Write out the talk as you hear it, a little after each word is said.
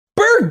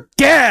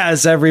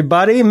Gaz,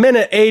 everybody.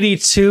 Minute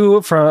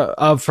 82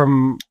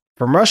 from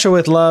Russia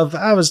with Love.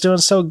 I was doing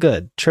so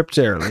good. Tripped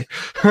early.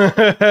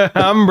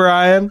 I'm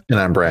Brian. And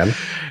I'm Brad.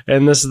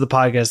 And this is the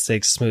podcast that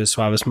takes smooth,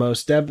 suavest,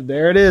 most. Deb,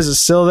 there it is. It's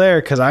still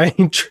there because I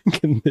ain't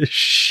drinking this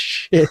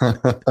shit.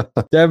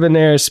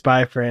 Debonair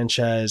Spy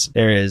franchise.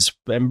 There it is.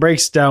 And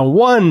breaks down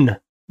 1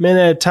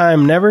 minute at a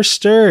time. Never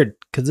stirred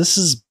because this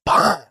is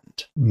Bond.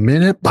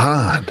 Minute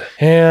Bond.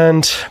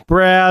 And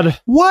Brad,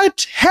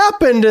 what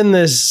happened in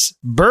this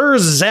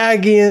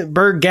Burgazian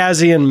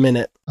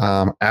minute?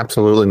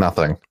 Absolutely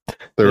nothing.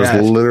 There was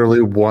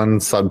literally one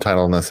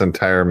subtitle in this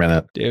entire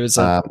minute. It was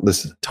a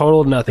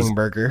total nothing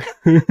burger.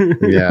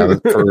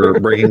 For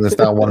breaking this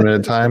down 1 minute at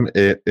a time,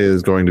 it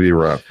is going to be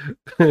rough.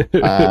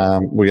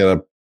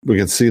 We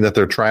can see that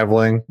they're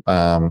traveling.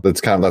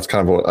 That's kind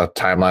of a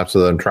time lapse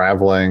of them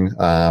traveling.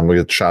 We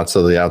get shots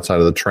of the outside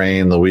of the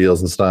train, the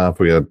wheels and stuff.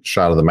 We get a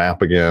shot of the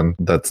map again.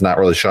 That's not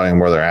really showing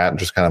where they're at,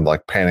 just kind of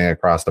like panning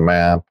across the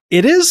map.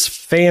 It is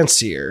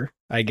fancier,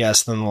 I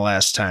guess, than the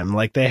last time.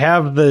 Like they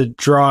have the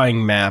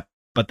drawing map,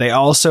 but they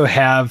also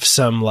have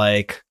some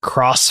like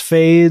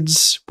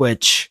crossfades,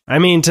 which I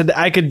mean,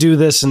 I could do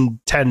this in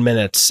 10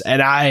 minutes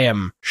and I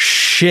am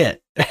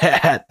shit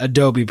at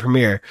Adobe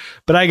Premiere,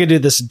 but I could do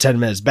this in 10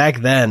 minutes.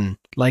 Back then,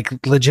 like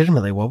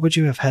legitimately, what would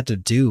you have had to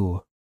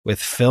do with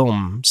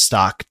film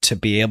stock to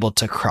be able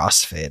to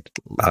crossfade?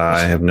 I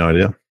have no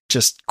idea.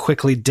 Just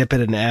quickly dip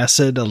it in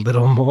acid a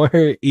little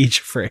more each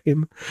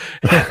frame.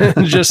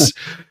 Just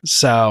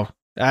so,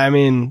 I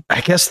mean,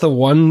 I guess the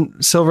one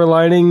silver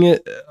lining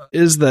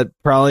is that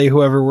probably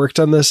whoever worked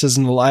on this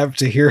isn't alive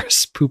to hear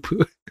us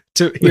poo-poo.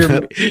 To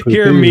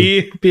hear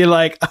me be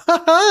like,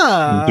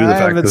 I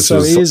have it so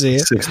easy.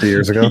 60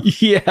 years ago.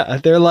 Yeah,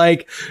 they're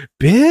like,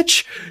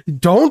 bitch,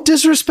 don't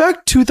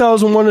disrespect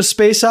 2001: A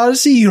Space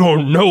Odyssey. You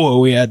don't know what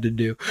we had to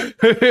do.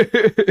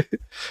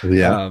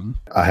 Yeah,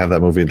 I have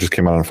that movie. It just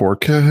came out on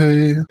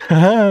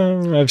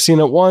 4K. I've seen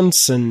it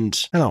once, and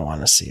I don't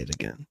want to see it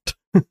again.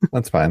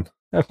 That's fine.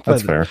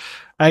 That's fair.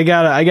 I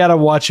gotta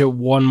watch it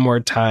one more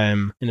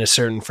time in a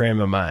certain frame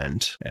of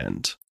mind,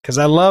 and because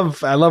I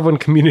love when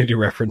Community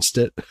referenced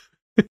it.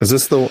 Is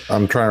this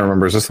I'm trying to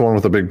remember. Is this the one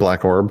with the big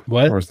black orb?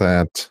 What? Or is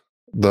that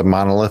the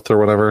monolith or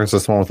whatever? Is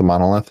this the one with the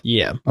monolith?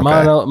 Yeah,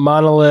 okay.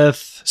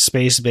 Monolith,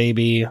 Space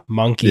Baby,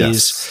 monkeys.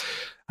 Yes.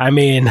 I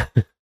mean,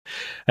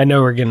 I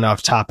know we're getting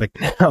off topic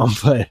now,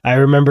 but I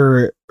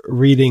remember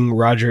reading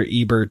Roger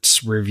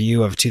Ebert's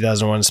review of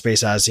 2001: A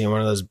Space Odyssey in one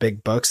of those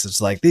big books.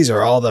 It's like, these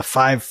are all the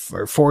 5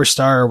 or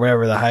 4-star or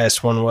whatever the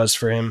highest one was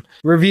for him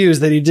reviews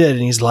that he did.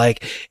 And he's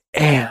like,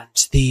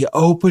 and the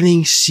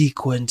opening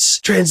sequence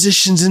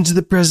transitions into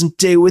the present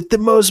day with the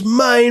most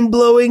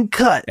mind-blowing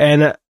cut.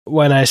 And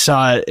when I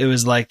saw it, it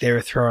was like they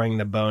were throwing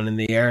the bone in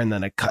the air and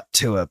then a cut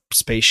to a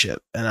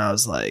spaceship. And I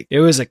was like,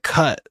 it was a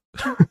cut.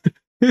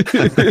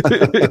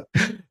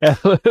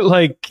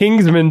 Like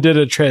Kingsman did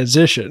a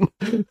transition.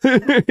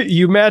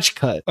 You match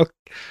cut. Okay.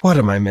 What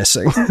am I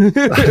missing?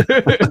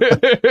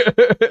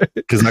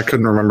 Because I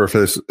couldn't remember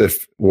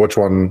if which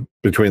one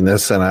between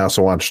this and I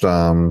also watched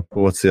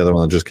what's the other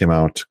one that just came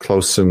out?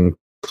 Close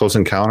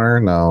Encounter?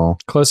 No.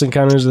 Close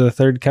Encounters of the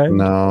Third Kind?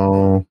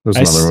 No. There's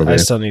another movie. I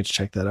still need to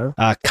check that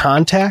out.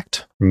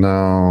 Contact?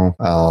 No.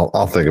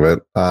 I'll think of it.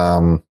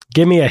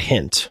 Give me a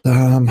hint.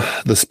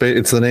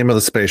 It's the name of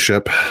the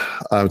spaceship.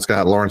 It's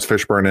got Lawrence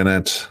Fishburne in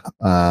it.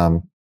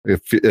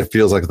 It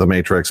feels like The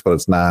Matrix, but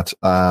it's not.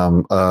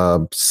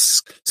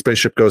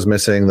 Spaceship goes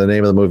missing. The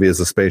name of the movie is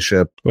The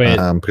Spaceship. Wait.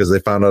 Because they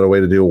found out a way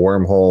to do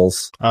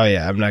wormholes. Oh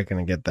yeah, I'm not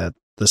going to get that.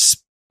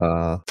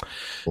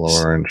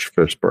 Lawrence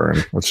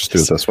Fishburne. Let's just do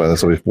it this way.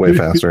 This will be way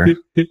faster.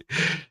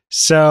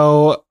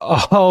 So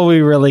all we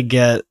really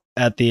get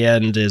at the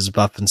end is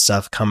Buff and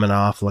Stuff coming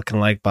off looking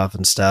like Buff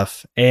and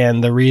Stuff.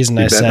 And the reason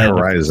I said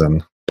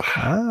Horizon.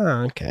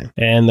 Okay.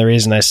 And the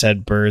reason I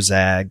said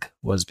Burzag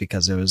was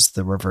because it was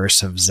the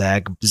reverse of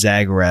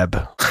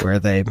Zagreb, where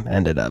they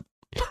ended up.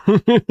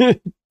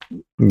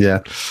 Yeah.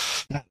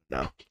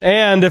 No.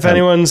 And if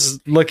anyone's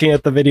looking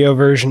at the video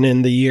version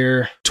in the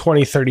year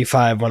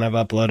 2035 when I've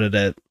uploaded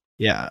it,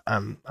 yeah,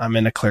 I'm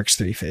in a Clerks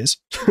 3 phase.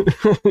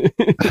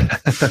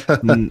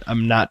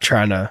 I'm not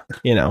trying to,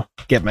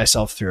 get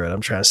myself through it.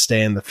 I'm trying to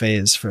stay in the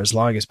phase for as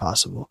long as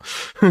possible.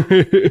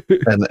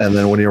 and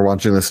then when you're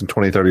watching this in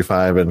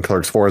 2035 and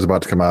Clerks 4 is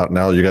about to come out,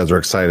 now you guys are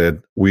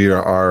excited. We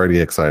are already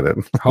excited.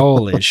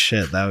 Holy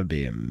shit, that would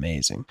be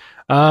amazing.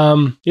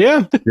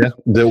 Yeah.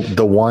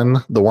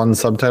 The one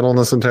subtitle in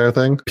this entire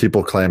thing: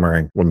 people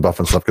clamoring when Buff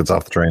and Stuff gets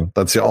off the train.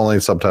 That's the only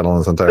subtitle in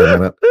this entire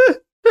minute.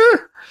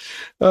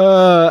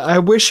 I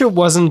wish it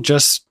wasn't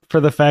just for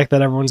the fact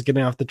that everyone's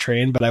getting off the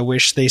train, but I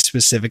wish they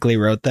specifically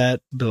wrote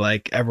that, but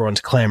like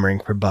everyone's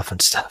clamoring for Buff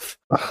and Stuff.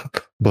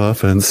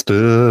 Buff and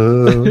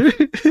Stuff.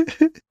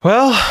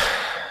 Well,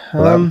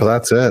 but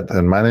that's it.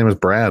 And my name is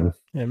Brad.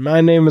 And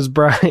my name is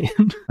Brian.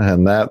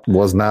 And that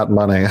was not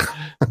money.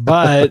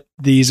 But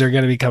these are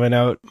going to be coming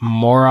out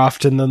more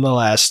often than the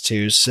last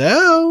two.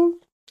 So,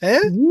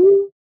 every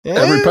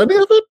penny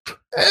of it?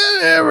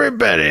 Every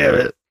penny of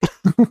it.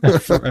 I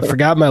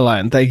forgot my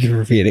line. Thank you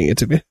for feeding it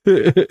to me.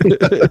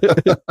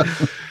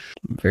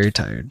 I'm very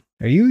tired.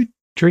 Are you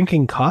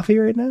drinking coffee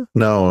right now?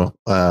 No.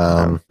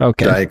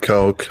 Okay. Diet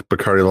Coke,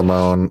 Bacardi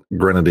Limon,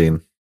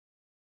 Grenadine.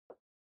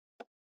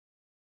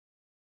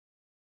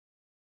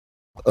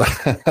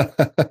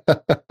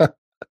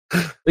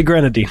 The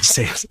grenadine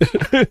saves.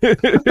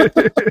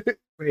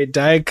 Wait,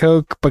 Diet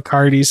Coke,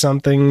 Bacardi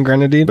something,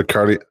 grenadine?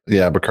 Bacardi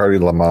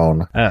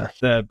Limon.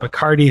 The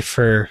Bacardi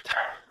for...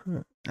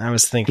 I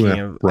was thinking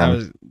of...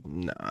 rum.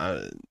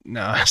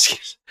 No,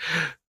 excuse.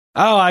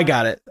 Oh, I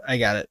got it.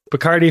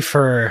 Bacardi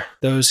for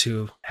those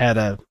who had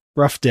a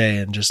rough day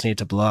and just need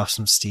to blow off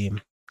some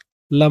steam.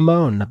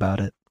 Limon about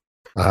it.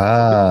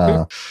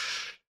 Ah,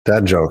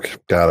 dad joke.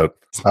 Got it.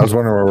 I was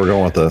wondering where we're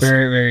going with this.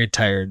 Very, very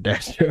tired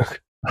dad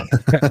joke.